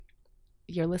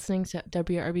You're listening to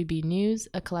WRBB News,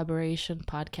 a collaboration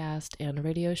podcast and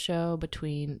radio show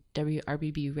between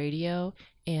WRBB Radio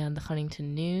and the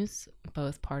Huntington News,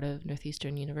 both part of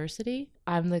Northeastern University.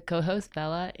 I'm the co-host,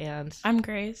 Bella, and I'm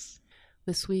Grace.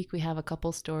 This week we have a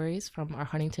couple stories from our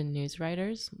Huntington News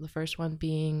writers. The first one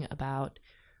being about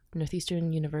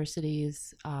Northeastern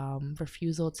University's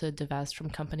refusal to divest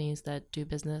from companies that do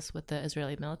business with the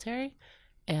Israeli military,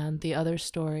 and the other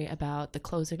story about the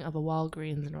closing of a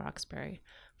Walgreens in Roxbury.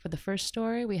 For the first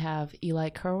story, we have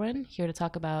Eli Kerwin here to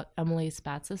talk about Emily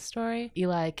Spatz's story.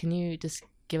 Eli, can you just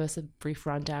give us a brief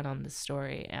rundown on this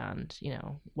story and,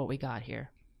 what we got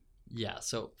here? Yeah,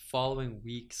 so following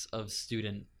weeks of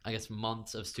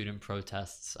months of student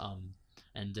protests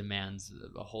and demands,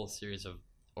 a whole series of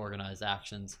organized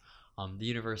actions, the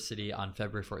university on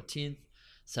February 14th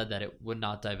said that it would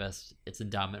not divest its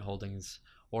endowment holdings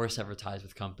or sever ties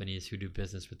with companies who do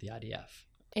business with the IDF.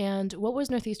 And what was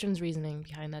Northeastern's reasoning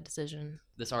behind that decision?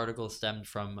 This article stemmed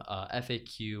from a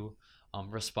FAQ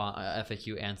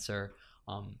answer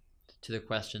to the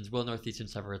questions: will Northeastern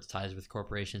sever its ties with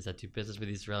corporations that do business with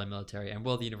the Israeli military, and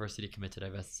will the university commit to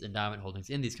divest its endowment holdings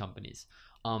in these companies?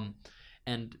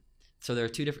 And so there are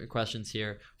two different questions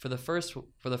here. For the first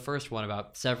one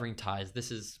about severing ties,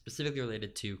 this is specifically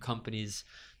related to companies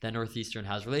that Northeastern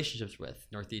has relationships with.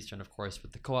 Northeastern, of course,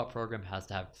 with the co-op program, has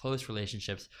to have close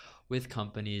relationships with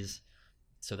companies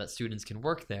so that students can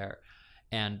work there.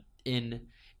 And in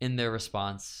their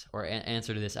response or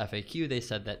answer to this FAQ, they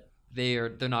said that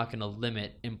they're not going to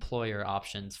limit employer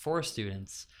options for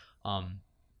students.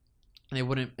 They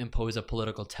wouldn't impose a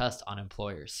political test on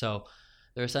employers. So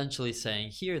they're essentially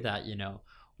saying here that,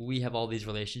 we have all these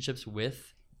relationships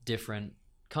with different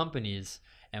companies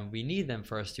and we need them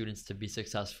for our students to be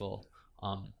successful.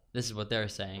 This is what they're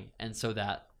saying. And so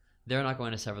that they're not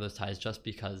going to sever those ties just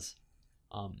because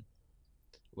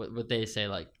what they say,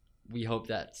 like, we hope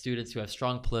that students who have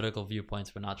strong political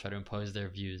viewpoints would not try to impose their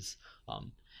views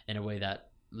in a way that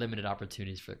limited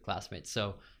opportunities for classmates.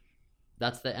 So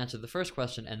that's the answer to the first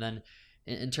question. And then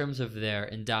in terms of their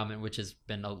endowment, which has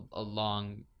been a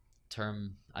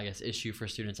long-term, issue for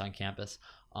students on campus,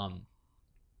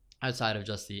 outside of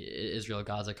just the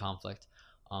Israel-Gaza conflict,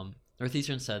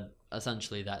 Northeastern said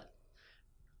essentially that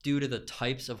due to the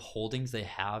types of holdings they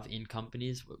have in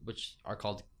companies, which are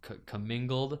called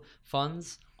commingled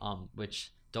funds,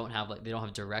 which they don't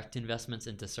have direct investments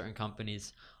into certain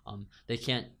companies, they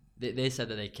said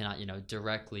that they cannot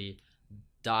directly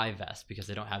divest because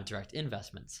they don't have direct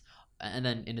investments. And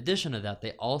then in addition to that,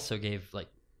 they also gave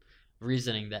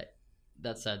reasoning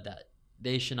that said that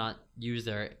they should not use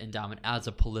their endowment as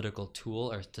a political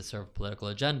tool or to serve political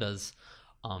agendas,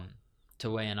 to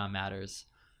weigh in on matters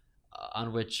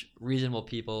on which reasonable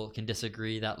people can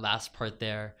disagree. That last part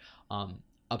there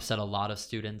upset a lot of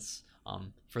students.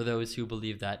 For those who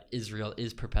believe that Israel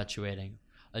is perpetuating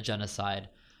a genocide,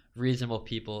 reasonable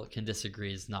people can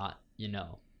disagree is not,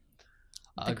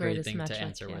 a great thing to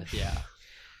answer with. Yeah.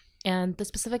 And the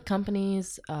specific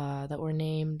companies that were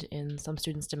named in some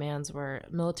students' demands were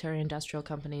military industrial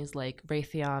companies like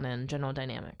Raytheon and General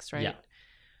Dynamics, right? Yeah.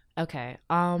 Okay.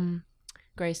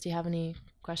 Grace, do you have any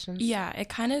questions? Yeah, it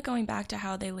kind of going back to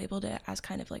how they labeled it as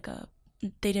kind of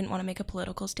they didn't want to make a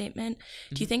political statement.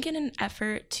 Mm-hmm. Do you think in an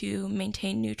effort to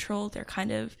maintain neutral, they're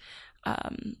kind of,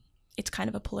 it's kind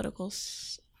of a political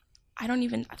I don't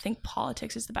even think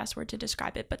politics is the best word to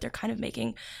describe it, but they're kind of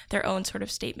making their own sort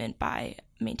of statement by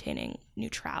maintaining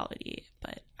neutrality.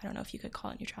 But I don't know if you could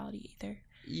call it neutrality either.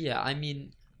 Yeah,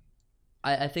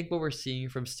 I think what we're seeing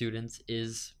from students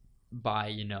is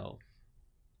by,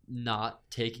 not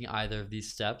taking either of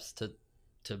these steps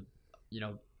to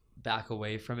back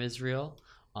away from Israel,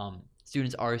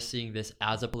 students are seeing this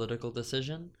as a political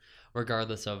decision,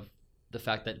 regardless of the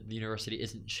fact that the university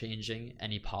isn't changing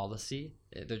any policy.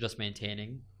 They're just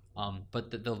maintaining.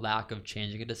 But the lack of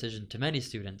changing a decision to many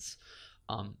students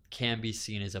can be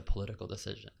seen as a political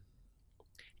decision.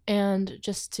 And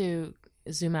just to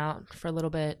zoom out for a little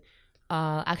bit,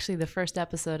 actually the first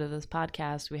episode of this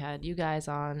podcast, we had you guys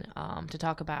on to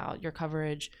talk about your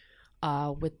coverage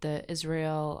with the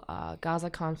Israel-Gaza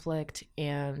conflict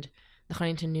and the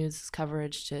Huntington News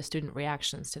coverage to student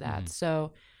reactions to that. Mm-hmm.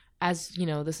 So as you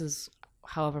know, this is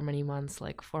however many months,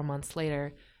 4 months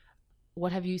later,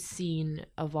 what have you seen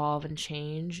evolve and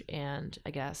change? And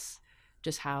I guess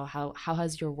just how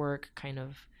has your work kind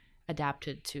of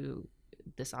adapted to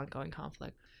this ongoing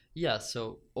conflict? Yeah,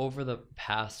 so over the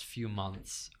past few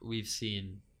months, we've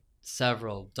seen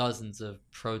several dozens of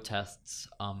protests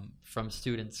from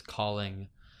students calling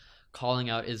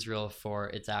out Israel for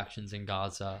its actions in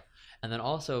Gaza, And then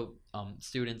also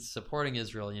students supporting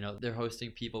Israel, they're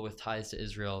hosting people with ties to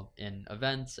Israel in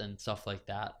events and stuff like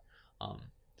that.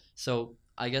 So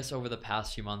I guess over the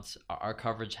past few months, our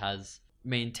coverage has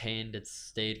it's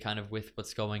stayed kind of with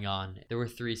what's going on. There were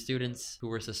 3 students who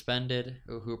were suspended,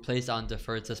 who were placed on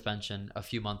deferred suspension a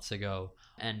few months ago,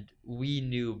 and we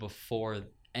knew before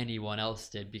anyone else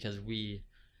did because we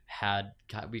kind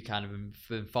of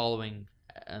been following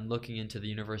and looking into the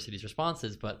university's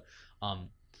responses. But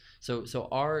so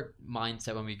our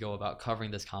mindset when we go about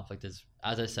covering this conflict is,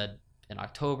 as I said in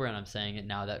October, and I'm saying it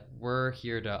now, that we're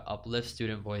here to uplift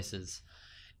student voices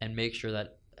and make sure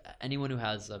that anyone who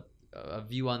has a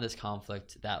view on this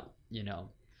conflict, that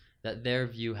that their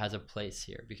view has a place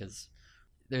here, because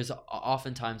there's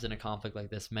oftentimes in a conflict like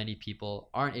this, many people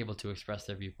aren't able to express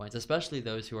their viewpoints, especially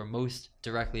those who are most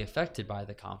directly affected by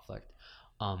the conflict.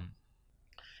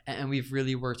 And we've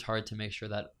really worked hard to make sure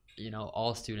that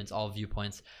all students, all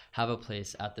viewpoints have a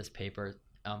place at this paper,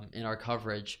 in our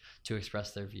coverage, to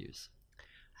express their views.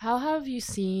 How have you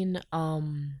seen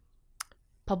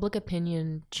public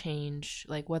opinion change,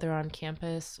 like whether on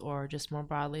campus or just more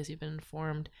broadly as you've been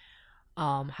informed?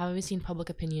 How have you seen public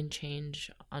opinion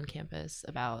change on campus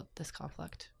about this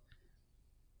conflict?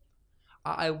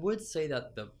 I would say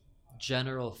that the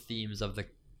general themes of the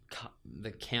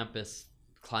campus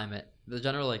climate, the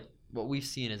general, what we've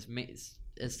seen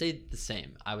it stayed the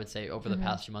same, I would say, over the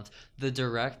past few months. The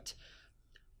direct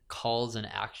calls and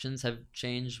actions have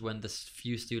changed. When the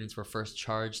few students were first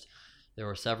charged, there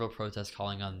were several protests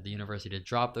calling on the university to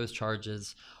drop those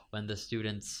charges. When the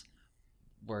students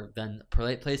were then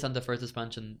placed on deferred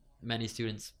suspension, many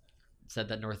students said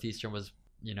that Northeastern was,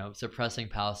 suppressing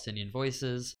Palestinian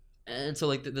voices. And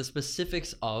so the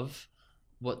specifics of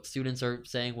what students are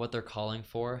saying, what they're calling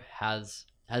for has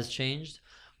changed,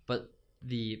 but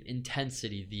the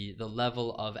intensity, the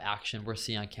level of action we're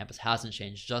seeing on campus hasn't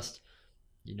changed. Just,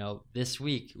 this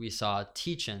week we saw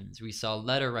teach-ins, we saw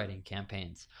letter writing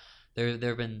campaigns. There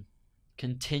have been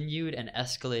continued and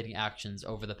escalating actions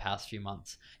over the past few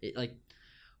months.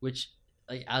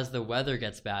 As the weather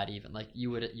gets bad, even you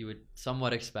would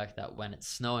somewhat expect that when it's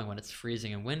snowing, when it's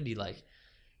freezing and windy,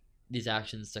 these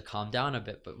actions to calm down a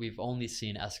bit, but we've only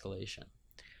seen escalation.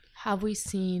 Have we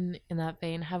seen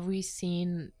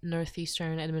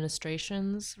Northeastern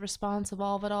administration's response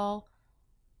evolve at all?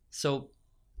 So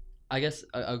I guess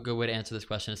a good way to answer this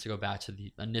question is to go back to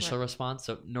the initial response.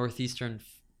 So Northeastern,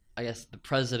 I guess the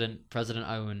President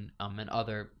Aoun, and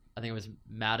other, I think it was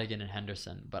Madigan and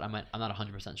Henderson, but I'm not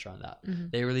 100% sure on that.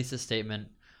 They released a statement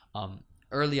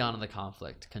early on in the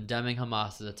conflict condemning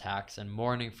Hamas's attacks and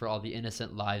mourning for all the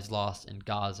innocent lives lost in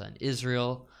Gaza and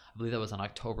Israel. I believe that was on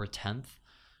October 10th.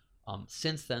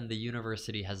 Since then, the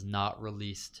university has not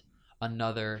released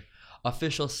another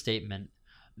official statement.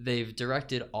 They've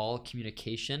directed all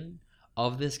communication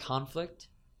of this conflict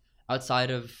to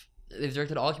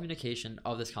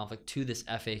this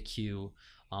FAQ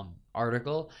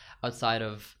article, outside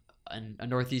of a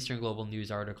Northeastern Global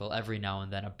News article every now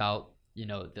and then about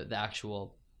the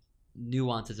actual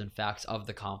nuances and facts of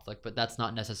the conflict, but that's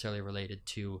not necessarily related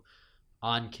to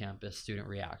on-campus student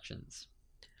reactions.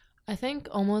 I think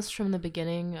almost from the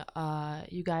beginning,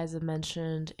 you guys have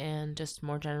mentioned, and just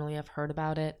more generally I've heard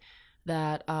about it,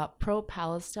 that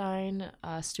pro-Palestine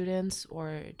students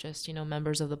or just,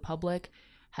 members of the public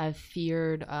have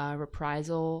feared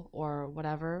reprisal or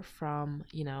whatever from,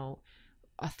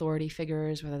 authority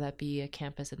figures, whether that be a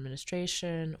campus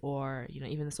administration or,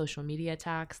 even the social media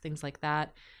attacks, things like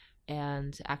that.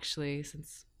 And actually,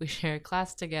 since we share a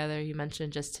class together, you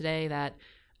mentioned just today that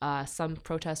some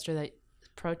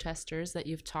protesters that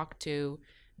you've talked to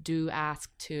do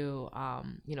ask to,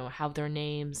 have their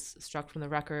names struck from the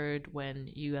record when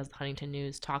you, as the Huntington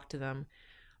News, talk to them.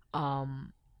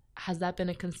 Has that been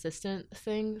a consistent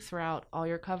thing throughout all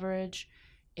your coverage?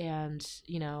 And,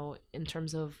 in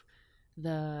terms of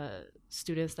the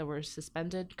students that were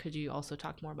suspended, could you also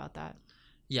talk more about that?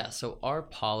 Yeah, so our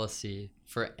policy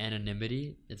for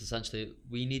anonymity is essentially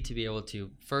we need to be able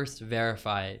to first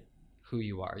verify who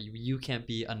you are. You can't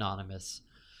be anonymous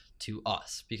to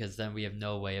us, because then we have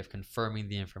no way of confirming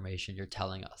the information you're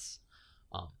telling us.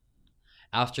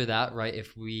 After that, right,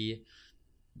 if we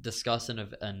discuss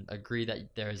and agree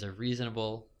that there is a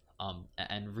reasonable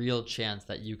and real chance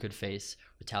that you could face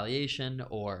retaliation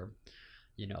or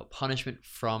punishment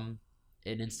from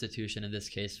an institution, in this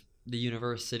case the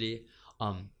university,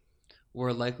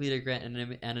 we're likely to grant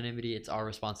anonymity. It's our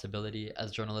responsibility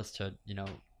as journalists to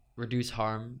reduce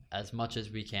harm as much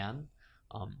as we can.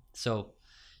 So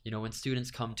when students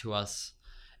come to us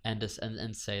and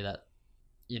say that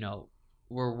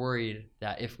we're worried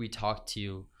that if we talk to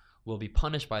you will be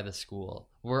punished by the school,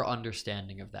 we're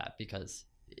understanding of that, because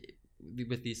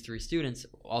with these 3 students,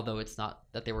 although it's not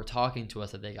that they were talking to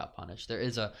us that they got punished, there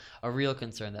is a real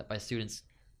concern that by students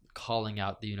calling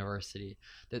out the university,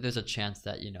 that there's a chance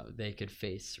that they could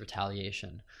face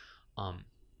retaliation.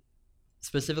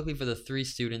 Specifically for the 3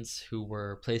 students who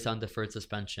were placed on deferred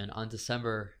suspension on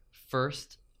December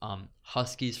 1st,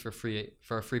 Huskies for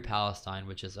a Free Palestine,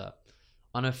 which is a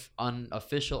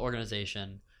unofficial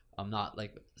organization, not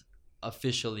like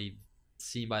officially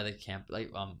seen by the camp,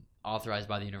 like authorized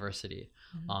by the university,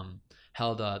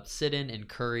 held a sit-in in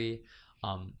Curry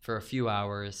for a few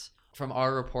hours. From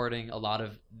our reporting, a lot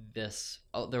of this,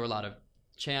 there were a lot of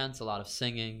chants, a lot of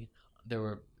singing.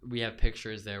 We have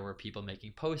pictures there where people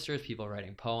making posters, people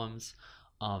writing poems,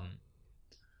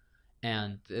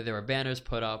 and there were banners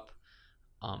put up.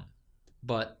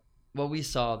 But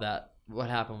what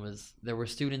happened was there were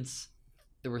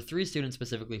 3 students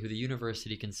specifically who the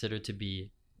university considered to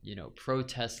be,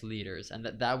 protest leaders, and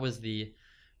that was this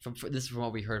is from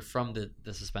what we heard from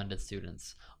the suspended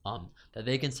students, that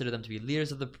they consider them to be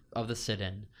leaders of the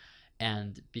sit-in,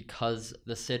 and because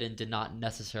the sit-in did not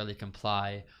necessarily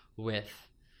comply with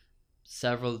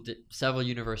several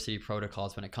university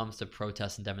protocols when it comes to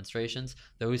protests and demonstrations,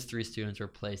 those 3 students were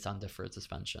placed on deferred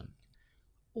suspension.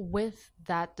 With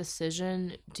that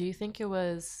decision, do you think it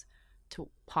was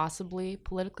possibly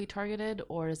politically targeted,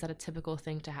 or is that a typical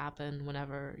thing to happen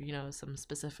whenever some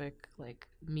specific like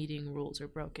meeting rules are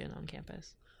broken on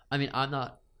campus? I mean, I'm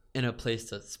not in a place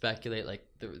to speculate. Like,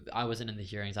 I wasn't in the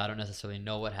hearings, I don't necessarily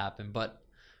know what happened, but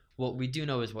what we do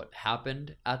know is what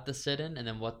happened at the sit-in, and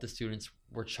then what the students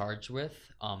were charged with.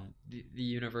 The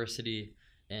university,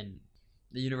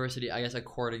 I guess,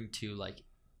 according to like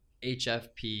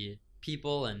HFP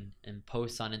people and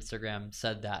posts on Instagram,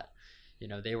 said that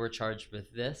they were charged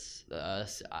with this.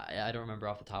 I don't remember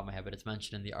off the top of my head, but it's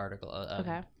mentioned in the article.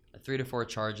 3 to 4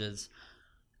 charges,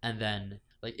 and then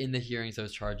like in the hearings,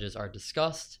 those charges are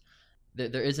discussed.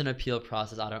 There is an appeal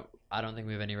process. I don't think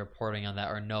we have any reporting on that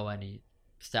or know any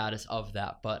status of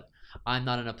that, but I'm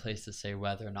not in a place to say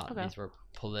whether or not these were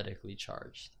politically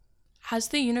charged. Has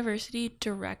the university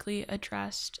directly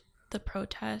addressed the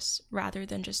protests rather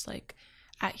than just like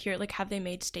have they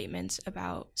made statements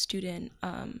about student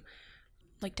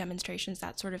like demonstrations,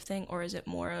 that sort of thing, or is it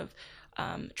more of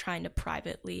trying to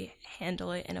privately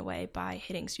handle it in a way by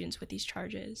hitting students with these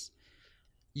charges?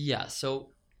 Yeah,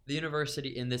 so the university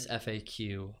in this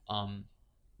FAQ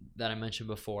that I mentioned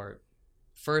before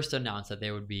first announced that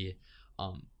they would be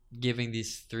giving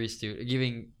these 3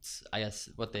 students, I guess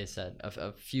what they said,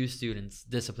 a few students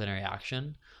disciplinary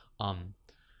action,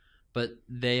 but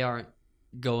they aren't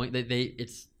going.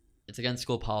 It's against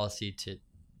school policy to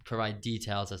provide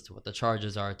details as to what the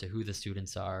charges are, to who the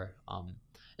students are.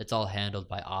 It's all handled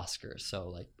by Oscar, so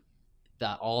like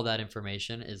that, all that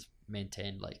information is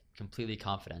maintained like completely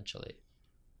confidentially.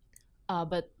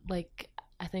 But like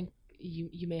I think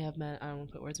you may have met, I don't want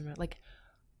to put words in my mouth, like,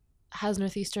 has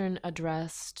Northeastern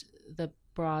addressed the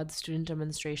broad student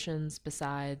demonstrations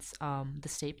besides the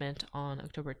statement on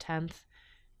October 10th,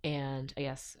 and I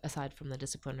guess aside from the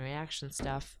disciplinary action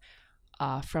stuff,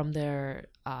 from their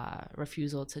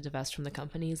refusal to divest from the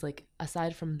companies, like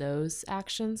aside from those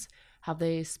actions, have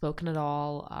they spoken at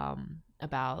all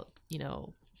about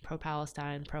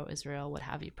pro-Palestine, pro-Israel, what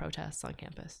have you, protests on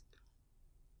campus?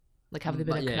 Like, have they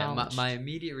been acknowledged? My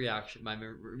immediate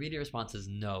response is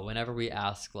no. Whenever we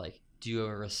ask, like, do you have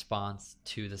a response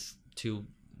to this, to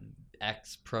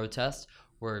X protest,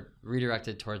 we're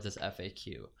redirected towards this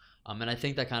FAQ. And I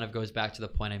think that kind of goes back to the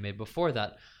point I made before,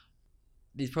 that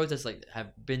these protests like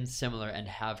have been similar and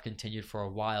have continued for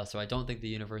a while. So I don't think the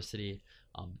university,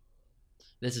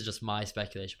 this is just my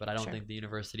speculation, but I don't think the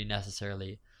university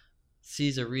necessarily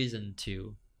sees a reason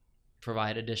to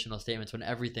provide additional statements when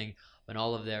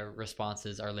all of their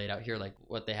responses are laid out here. Like,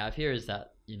 what they have here is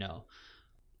that,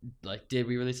 like, did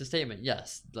we release a statement?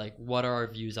 Yes. Like, what are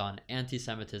our views on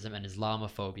anti-Semitism and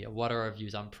Islamophobia? What are our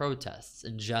views on protests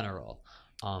in general?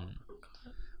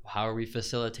 How are we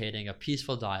facilitating a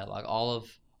peaceful dialogue? All of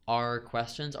our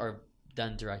questions are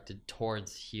then directed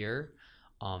towards here,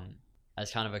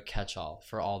 as kind of a catch-all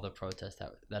for all the protests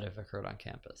that have occurred on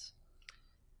campus.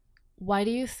 Why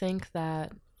do you think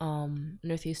that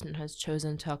Northeastern has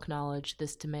chosen to acknowledge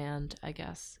this demand, I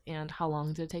guess, and how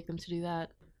long did it take them to do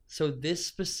that? So this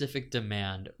specific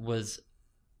demand was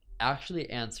actually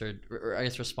answered, or I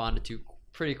guess responded to,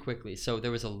 pretty quickly. So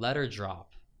there was an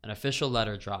official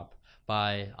letter drop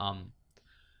by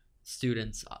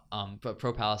students,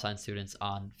 pro-Palestine students,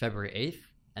 on February 8th,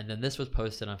 and then this was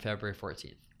posted on February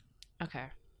 14th. Okay.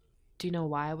 Do you know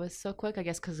why it was so quick? I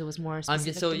guess because it was more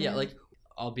specific. So demand? Yeah, like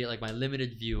albeit like my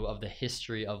limited view of the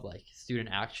history of like student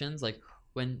actions, like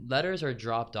when letters are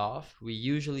dropped off, we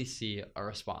usually see a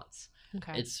response.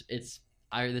 Okay.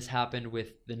 This happened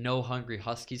with the No Hungry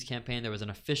Huskies campaign. There was an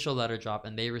official letter drop,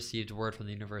 and they received word from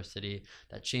the university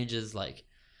that changes like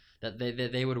that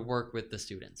they would work with the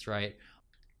students, right?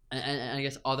 And I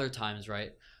guess other times,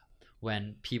 right,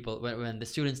 when the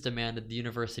students demanded the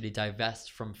university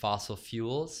divest from fossil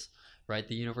fuels, right,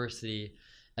 the university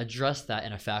addressed that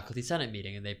in a faculty senate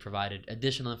meeting, and they provided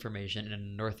additional information in a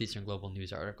Northeastern Global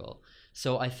News article.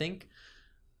 So I think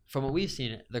from what we've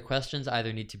seen, the questions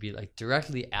either need to be like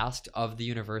directly asked of the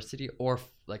university or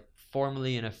like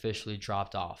formally and officially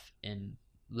dropped off in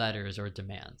letters or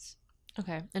demands.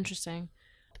 Okay, interesting.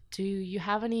 Do you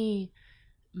have any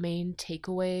main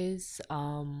takeaways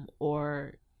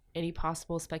or any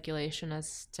possible speculation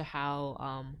as to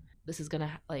how this is going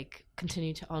to like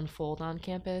continue to unfold on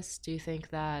campus? Do you think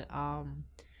that I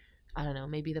don't know,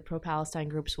 maybe the pro-Palestine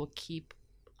groups will keep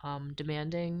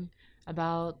demanding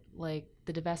about like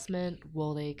the divestment?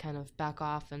 Will they kind of back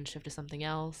off and shift to something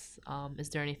else? Is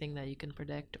there anything that you can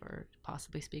predict or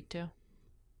possibly speak to?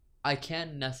 I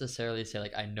can't necessarily say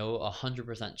like I know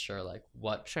 100% sure like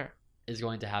what Sure. is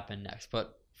going to happen next,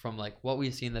 but from like what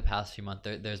we've seen the past few months,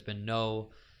 there's been no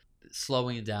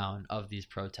slowing down of these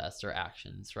protests or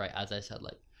actions, right? As I said,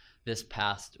 like this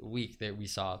past week that we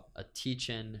saw a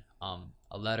teach-in,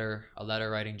 a letter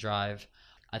writing drive.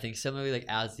 I think similarly, like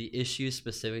as the issues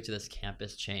specific to this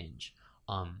campus change,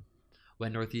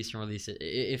 when Northeastern releases,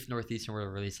 if Northeastern were to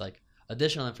release like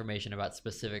additional information about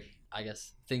specific, I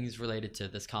guess, things related to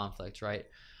this conflict, right?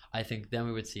 I think then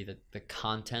we would see that the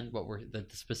content, the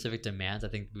specific demands, I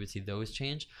think we would see those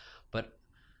change. But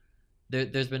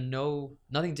there's been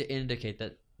nothing to indicate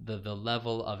that the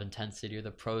level of intensity or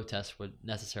the protests would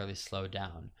necessarily slow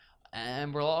down.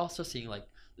 And we're also seeing like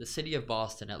the city of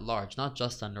Boston at large, not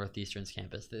just on Northeastern's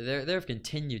campus, there have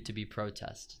continued to be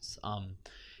protests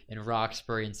in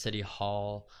Roxbury and City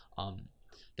Hall.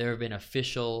 There have been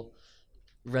official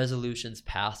resolutions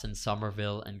passed in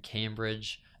Somerville and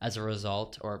Cambridge as a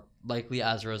result, or likely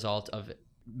as a result of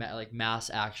like mass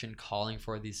action calling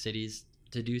for these cities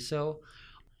to do so.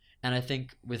 And I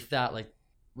think with that, like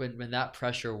when that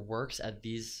pressure works at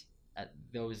these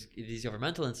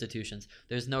governmental institutions,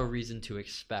 there's no reason to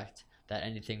expect that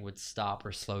anything would stop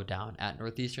or slow down at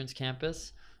Northeastern's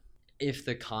campus if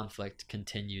the conflict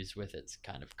continues with its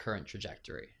kind of current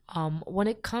trajectory. When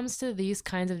it comes to these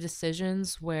kinds of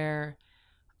decisions where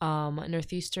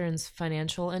Northeastern's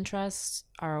financial interests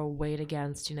are weighed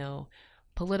against, you know,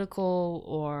 political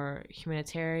or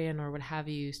humanitarian or what have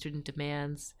you, student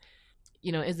demands,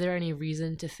 you know, is there any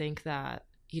reason to think that,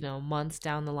 you know, months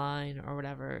down the line or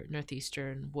whatever,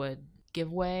 Northeastern would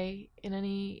give way in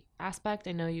any aspect?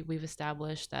 I know we've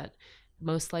established that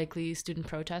most likely student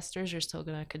protesters are still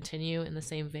going to continue in the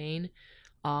same vein.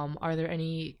 Are there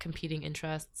any competing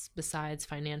interests besides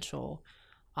financial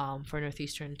for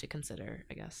Northeastern to consider,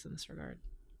 I guess, in this regard?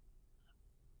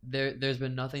 There's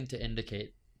been nothing to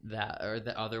indicate that or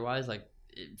that otherwise. Like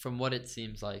from what it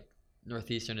seems like,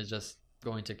 Northeastern is just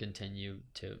going to continue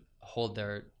to hold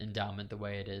their endowment the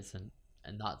way it is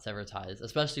and not sever ties,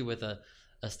 especially with a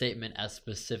statement as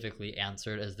specifically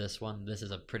answered as this one. This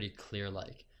is a pretty clear,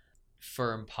 like,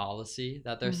 firm policy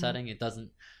that they're setting. It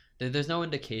doesn't, there's no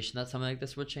indication that something like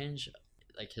this would change.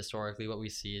 Like historically, what we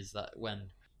see is that when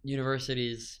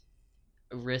universities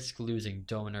risk losing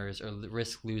donors or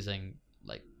risk losing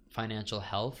like financial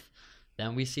health,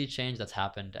 then we see change. That's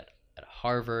happened at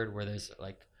Harvard, where there's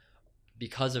like,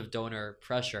 because of donor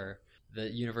pressure, the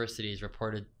university is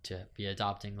reported to be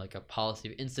adopting like a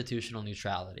policy of institutional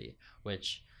neutrality,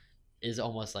 which is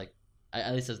almost like,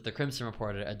 at least as the Crimson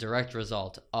reported, a direct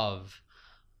result of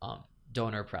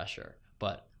donor pressure.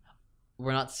 But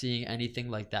we're not seeing anything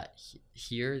like that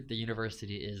here. The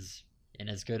university is in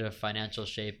as good a financial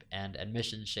shape and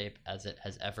admission shape as it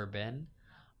has ever been.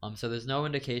 So there's no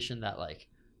indication that, like,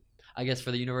 I guess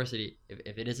for the university,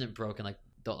 if it isn't broken,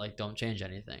 don't change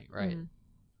anything, right?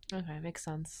 Okay, makes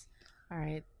sense. All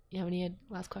right, you have any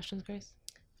last questions, Grace?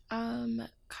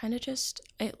 Kind of just,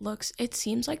 it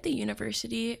seems like the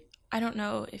university, I don't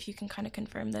know if you can kind of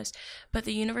confirm this, but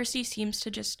the university seems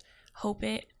to just hope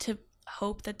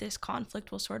that this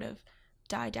conflict will sort of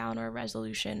die down or a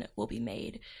resolution will be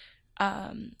made.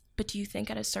 But do you think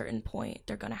at a certain point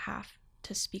they're going to have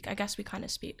to speak? I guess we kind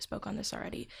of spoke on this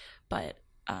already, but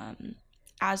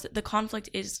as the conflict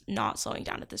is not slowing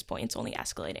down at this point, it's only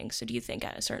escalating. So do you think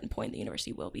at a certain point the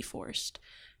university will be forced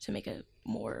to make a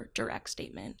more direct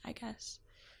statement, I guess?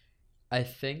 I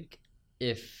think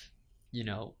if,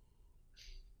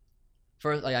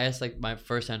 first, I guess my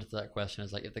first answer to that question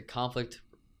is if the conflict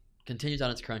continues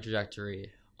on its current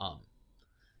trajectory,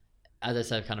 as I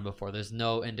said kind of before, there's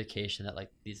no indication that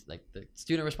like the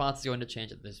student response is going to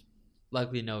change. There's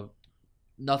likely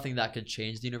nothing that could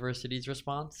change the university's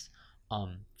response.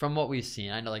 From what we've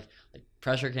seen, I know like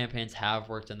pressure campaigns have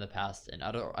worked in the past at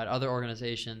other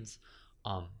organizations,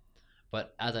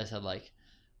 but as I said, like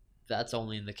that's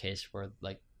only in the case where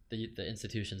like the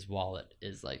institution's wallet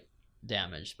is like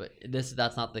damaged. But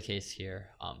that's not the case here.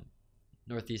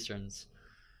 Northeastern's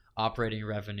operating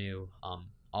revenue,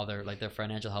 all their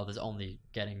financial health is only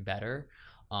getting better.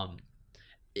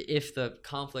 If the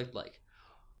conflict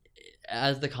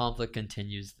as the conflict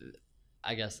continues,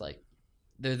 I guess like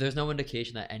there's no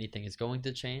indication that anything is going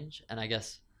to change. And I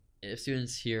guess if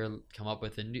students here come up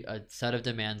with a set of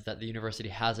demands that the university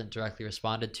hasn't directly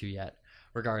responded to yet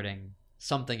regarding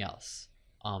something else,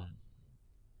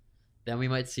 then we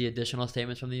might see additional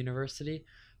statements from the university.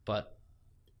 But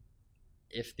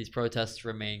if these protests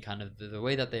remain kind of the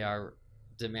way that they are,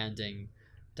 demanding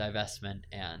divestment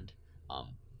and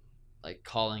like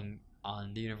calling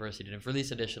on the university to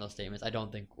release additional statements, I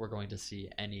don't think we're going to see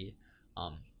any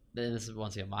this is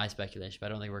once again my speculation, but I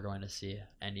don't think we're going to see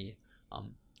any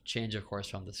change of course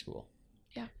from the school.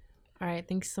 Yeah. All right,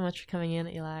 thanks so much for coming in,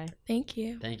 Eli. Thank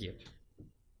you. Thank you.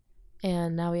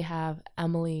 And now we have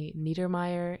Emily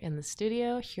Niedermeyer in the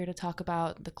studio here to talk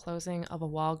about the closing of a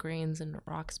Walgreens in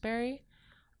Roxbury.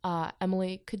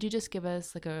 Emily, could you just give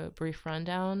us like a brief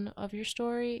rundown of your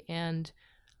story and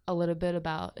a little bit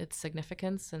about its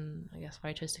significance and I guess why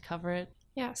I chose to cover it?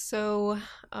 Yeah, so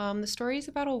the story is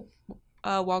about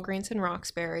a Walgreens in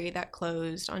Roxbury that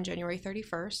closed on January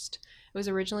 31st. It was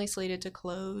originally slated to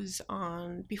close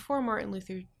before Martin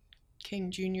Luther King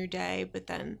Jr. Day, but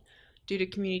then due to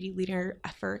community leader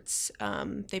efforts,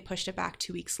 they pushed it back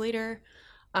 2 weeks later.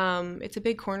 It's a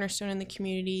big cornerstone in the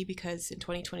community because in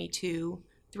 2022,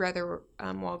 3 other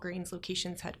Walgreens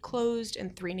locations had closed in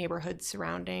 3 neighborhoods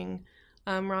surrounding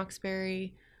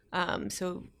Roxbury.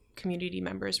 So community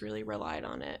members really relied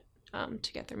on it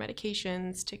to get their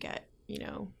medications, to get,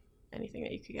 anything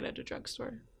that you could get at a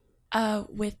drugstore.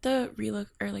 With the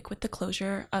with the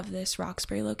closure of this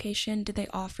Roxbury location, did they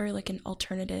offer like an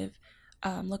alternative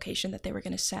location that they were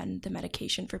going to send the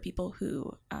medication for people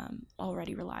who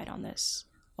already relied on this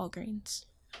Walgreens?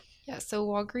 Yeah, so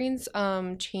Walgreens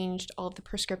changed all of the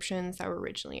prescriptions that were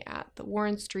originally at the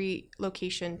Warren Street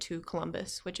location to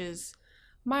Columbus, which is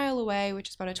a mile away, which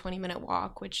is about a 20-minute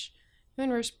walk, which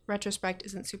in retrospect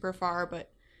isn't super far,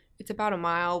 but it's about a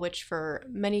mile, which for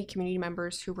many community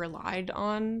members who relied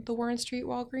on the Warren Street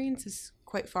Walgreens is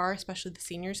quite far, especially the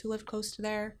seniors who live close to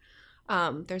there.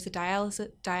 There's a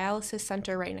dialysis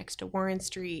center right next to Warren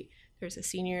Street. There's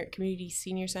a community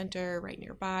senior center right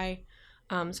nearby.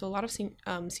 So a lot of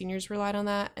seniors relied on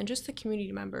that, and just the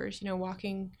community members,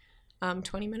 walking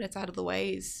 20 minutes out of the way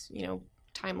is,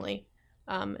 timely,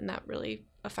 and that really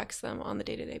affects them on the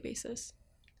day-to-day basis.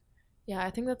 Yeah,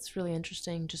 I think that's really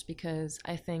interesting just because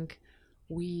I think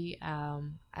we,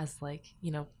 as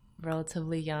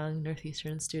relatively young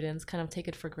Northeastern students, kind of take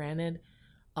it for granted.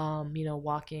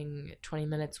 Walking 20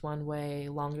 minutes one way,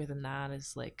 longer than that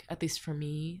is like, at least for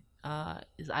me, I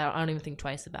don't even think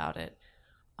twice about it.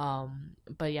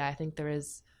 But yeah, I think there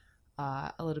is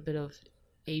a little bit of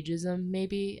ageism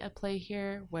maybe at play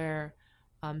here where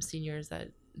seniors that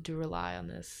do rely on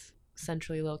this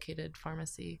centrally located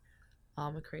pharmacy,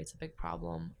 it creates a big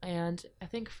problem. And I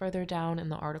think further down in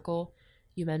the article,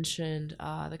 you mentioned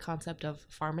the concept of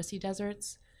pharmacy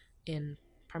deserts in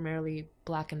primarily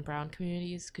Black and Brown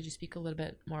communities. Could you speak a little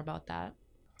bit more about that?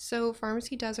 So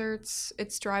pharmacy deserts,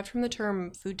 it's derived from the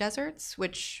term food deserts,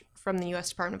 which from the U.S.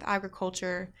 Department of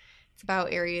Agriculture, it's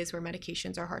about areas where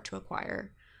medications are hard to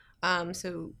acquire.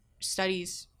 So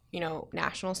studies,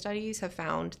 national studies have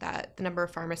found that the number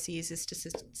of pharmacies is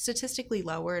statistically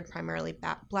lower in primarily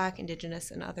Black, Indigenous,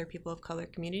 and other people of color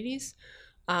communities.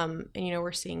 And,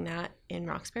 we're seeing that in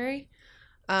Roxbury.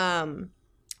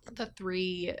 The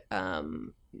 3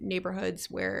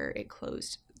 neighborhoods where it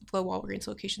closed, the Walgreens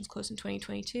locations closed in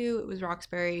 2022. It was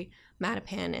Roxbury,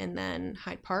 Mattapan, and then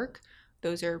Hyde Park.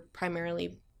 Those are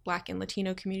primarily Black and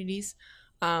Latino communities.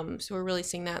 So we're really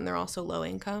seeing that, and they're also low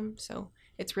income. So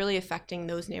it's really affecting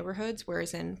those neighborhoods,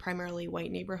 whereas in primarily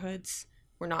white neighborhoods,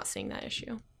 we're not seeing that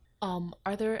issue.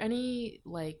 Are there any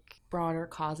broader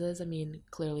causes? I mean,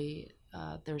 clearly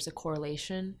there's a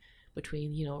correlation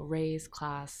between, race,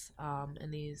 class,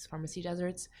 and these pharmacy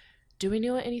deserts. Do we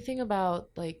know anything about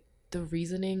the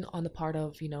reasoning on the part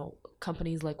of,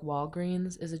 companies like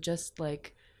Walgreens? Is it just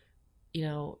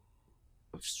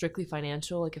strictly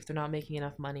financial? If they're not making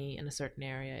enough money in a certain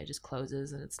area, it just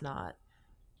closes and it's not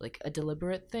a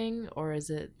deliberate thing? Or is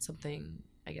it something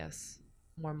I guess,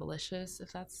 more malicious,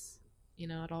 if that's,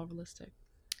 at all realistic?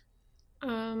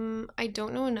 I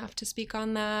don't know enough to speak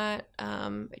on that.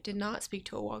 I did not speak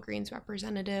to a Walgreens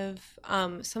representative.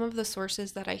 Some of the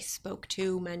sources that I spoke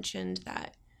to mentioned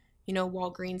that,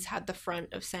 Walgreens had the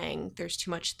front of saying there's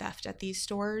too much theft at these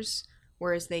stores,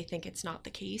 whereas they think it's not the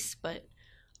case. But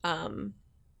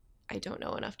I don't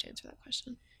know enough to answer that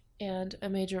question. And a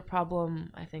major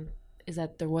problem, I think, is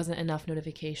that there wasn't enough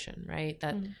notification, right?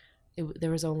 That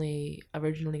there was only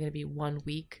originally going to be 1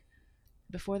 week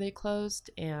before they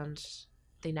closed, and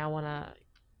they now want to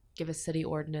give a city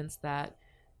ordinance that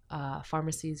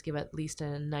pharmacies give at least a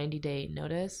 90-day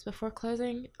notice before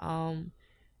closing.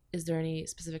 Is there any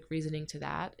specific reasoning to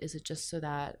that? Is it just so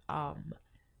that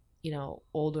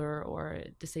older or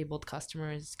disabled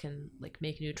customers can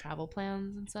make new travel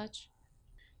plans and such?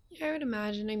 Yeah, I would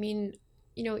imagine. I mean,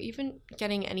 even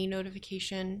getting any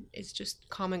notification is just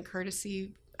common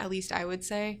courtesy, at least I would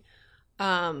say.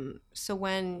 So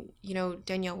when,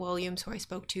 Danielle Williams, who I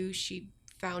spoke to, she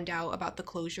found out about the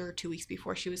closure 2 weeks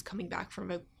before she was coming back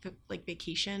from a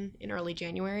vacation in early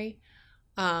January.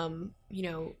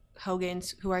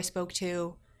 Hogan's, who I spoke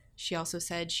to, she also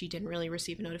said she didn't really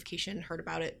receive a notification, heard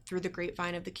about it through the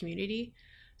grapevine of the community.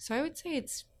 So I would say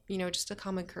it's, just a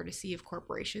common courtesy of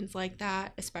corporations like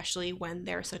that, especially when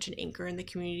they're such an anchor in the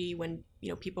community, when,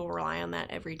 people rely on that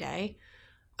every day.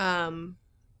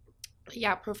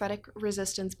 Prophetic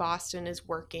Resistance Boston is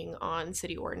working on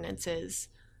city ordinances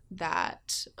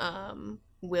that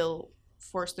will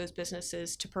force those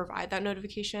businesses to provide that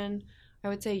notification. I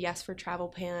would say yes for travel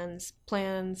plans,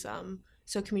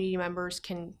 so community members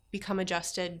can become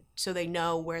adjusted so they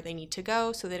know where they need to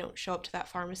go, so they don't show up to that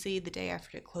pharmacy the day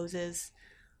after it closes,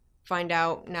 find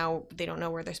out now they don't know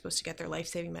where they're supposed to get their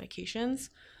life-saving medications.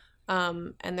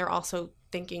 And they're also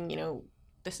thinking,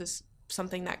 this is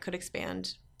something that could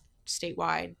expand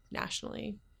statewide,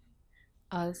 nationally.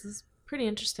 This is pretty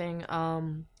interesting.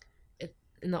 In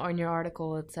your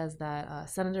article, it says that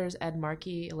Senators Ed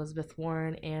Markey, Elizabeth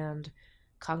Warren, and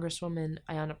Congresswoman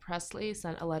Ayanna Pressley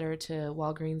sent a letter to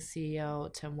Walgreens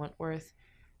CEO Tim Wentworth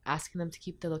asking them to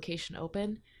keep the location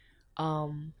open.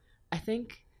 I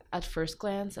think at first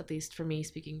glance, at least for me,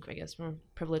 speaking, I guess, from a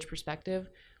privileged perspective,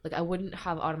 I wouldn't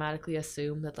have automatically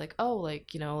assumed that,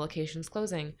 location's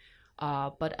closing.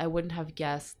 But I wouldn't have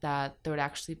guessed that there would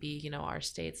actually be, our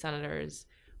state senators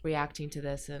reacting to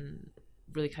this and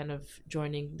really kind of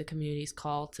joining the community's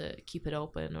call to keep it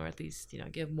open, or at least,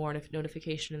 give more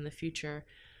notification in the future.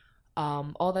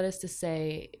 All that is to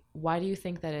say, why do you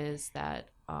think that is that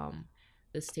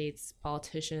the state's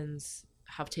politicians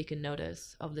have taken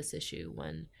notice of this issue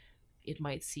when it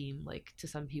might seem to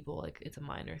some people it's a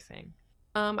minor thing?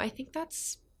 I think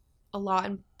that's a lot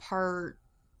in part,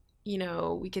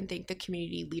 we can thank the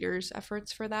community leaders'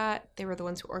 efforts for that. They were the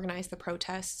ones who organized the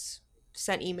protests,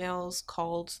 sent emails,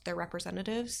 called their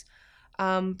representatives.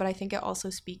 But I think it also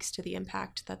speaks to the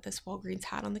impact that this Walgreens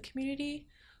had on the community.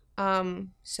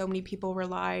 So many people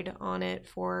relied on it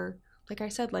for, like I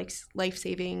said,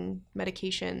 life-saving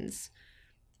medications,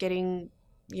 getting,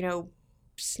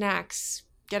 snacks,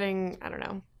 getting,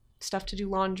 stuff to do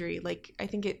laundry. I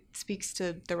think it speaks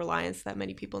to the reliance that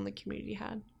many people in the community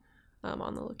had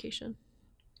on the location.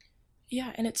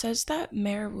 Yeah, and it says that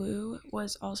Mayor Wu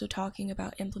was also talking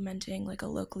about implementing a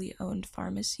locally owned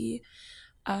pharmacy.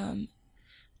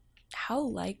 How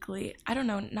likely, I don't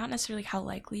know, not necessarily how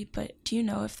likely, but do you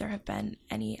know if there have been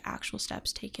any actual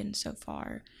steps taken so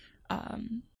far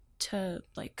to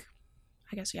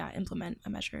implement a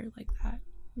measure like that?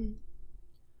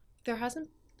 There hasn't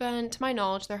been, to my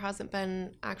knowledge, there hasn't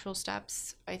been actual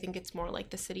steps. I think it's more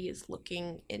the city is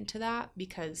looking into that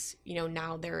because,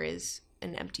 now there is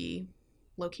an empty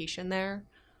location there.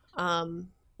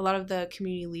 A lot of the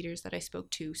community leaders that I spoke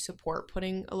to support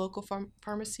putting a local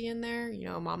pharmacy in there,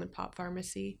 a mom and pop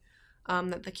pharmacy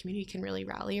that the community can really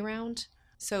rally around.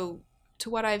 So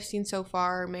to what I've seen so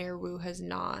far, Mayor Wu has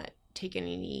not taken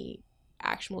any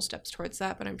actual steps towards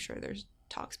that, but I'm sure there's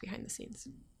talks behind the scenes.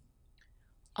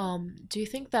 Do you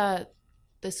think that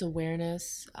this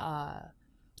awareness,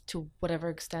 to whatever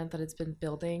extent that it's been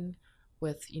building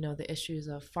with, the issues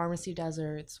of pharmacy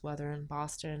deserts, whether in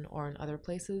Boston or in other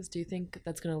places, do you think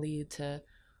that's going to lead to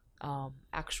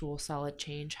actual solid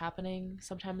change happening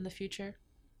sometime in the future?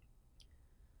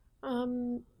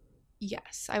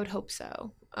 Yes, I would hope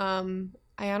so.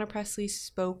 Ayanna Pressley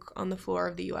spoke on the floor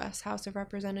of the U.S. House of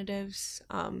Representatives.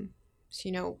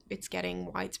 So, it's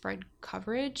getting widespread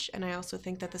coverage, and I also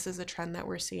think that this is a trend that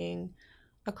we're seeing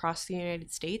across the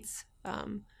United States.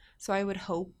 So I would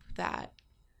hope that,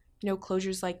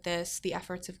 closures like this, the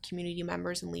efforts of community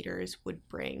members and leaders would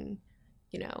bring,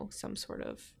 some sort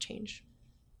of change.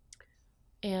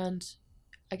 And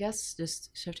I guess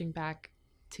just shifting back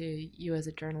to you as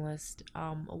a journalist,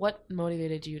 what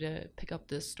motivated you to pick up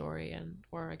this story,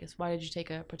 or I guess why did you take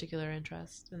a particular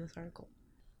interest in this article?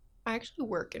 I actually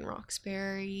work in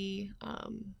Roxbury.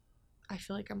 I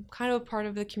feel like I'm kind of a part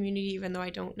of the community, even though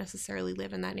I don't necessarily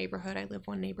live in that neighborhood. I live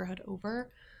one neighborhood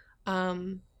over.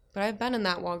 But I've been in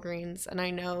that Walgreens, and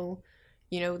I know,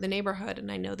 the neighborhood, and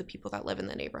I know the people that live in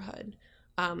the neighborhood.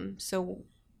 So,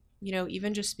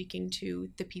 even just speaking to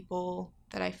the people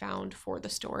that I found for the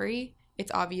story,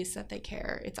 it's obvious that they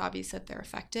care. It's obvious that they're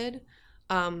affected.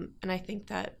 And I think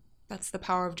that that's the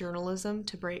power of journalism,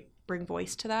 to bring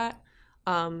voice to that,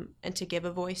 and to give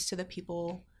a voice to the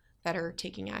people that are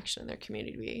taking action in their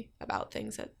community about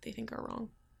things that they think are wrong.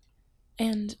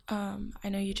 And I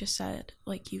know you just said,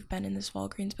 like, you've been in this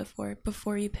Walgreens before.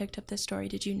 Before you picked up this story,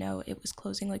 did you know it was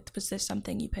closing? Like, was this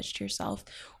something you pitched yourself,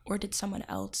 or did someone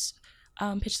else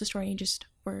pitch the story and you just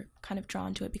were kind of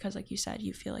drawn to it because, like you said,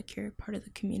 you feel like you're part of the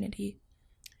community?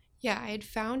 Yeah, I had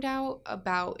found out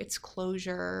about its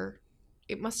closure.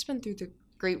 It must have been through the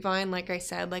grapevine, like I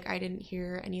said. Like, I didn't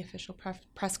hear any official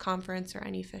press conference or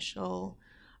any official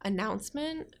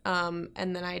announcement. And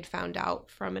then I had found out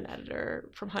from an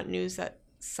editor from Hunt News that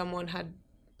someone had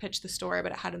pitched the story,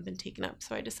 but it hadn't been taken up.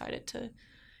 So I decided to,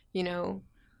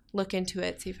 look into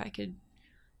it, see if I could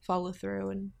follow through,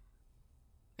 and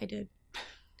I did.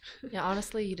 Yeah,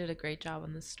 honestly, you did a great job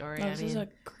on this story. This is a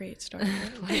great story.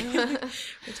 We're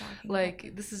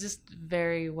talking this is just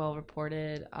very well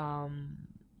reported. Like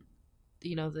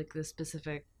the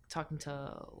specific, talking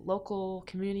to local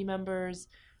community members,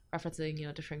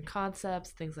 referencing different concepts,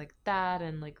 things like that,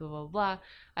 and like blah blah blah.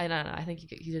 I don't know. I think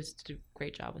you just did a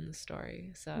great job on this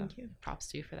story. So Thank you. Props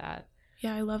to you for that.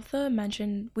 Yeah, I love the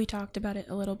mention. We talked about it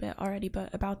a little bit already,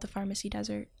 but about the pharmacy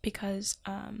desert, because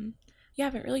you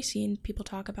haven't really seen people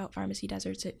talk about pharmacy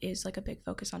deserts. It is like a big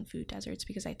focus on food deserts,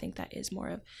 because I think that is more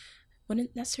of,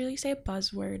 wouldn't necessarily say a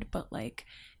buzzword, but like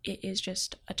it is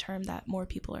just a term that more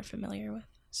people are familiar with.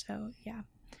 So yeah.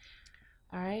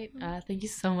 All right. Thank you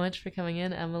so much for coming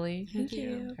in, Emily. Thank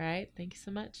you. All right. Thank you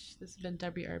so much. This has been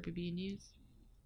WRBB News.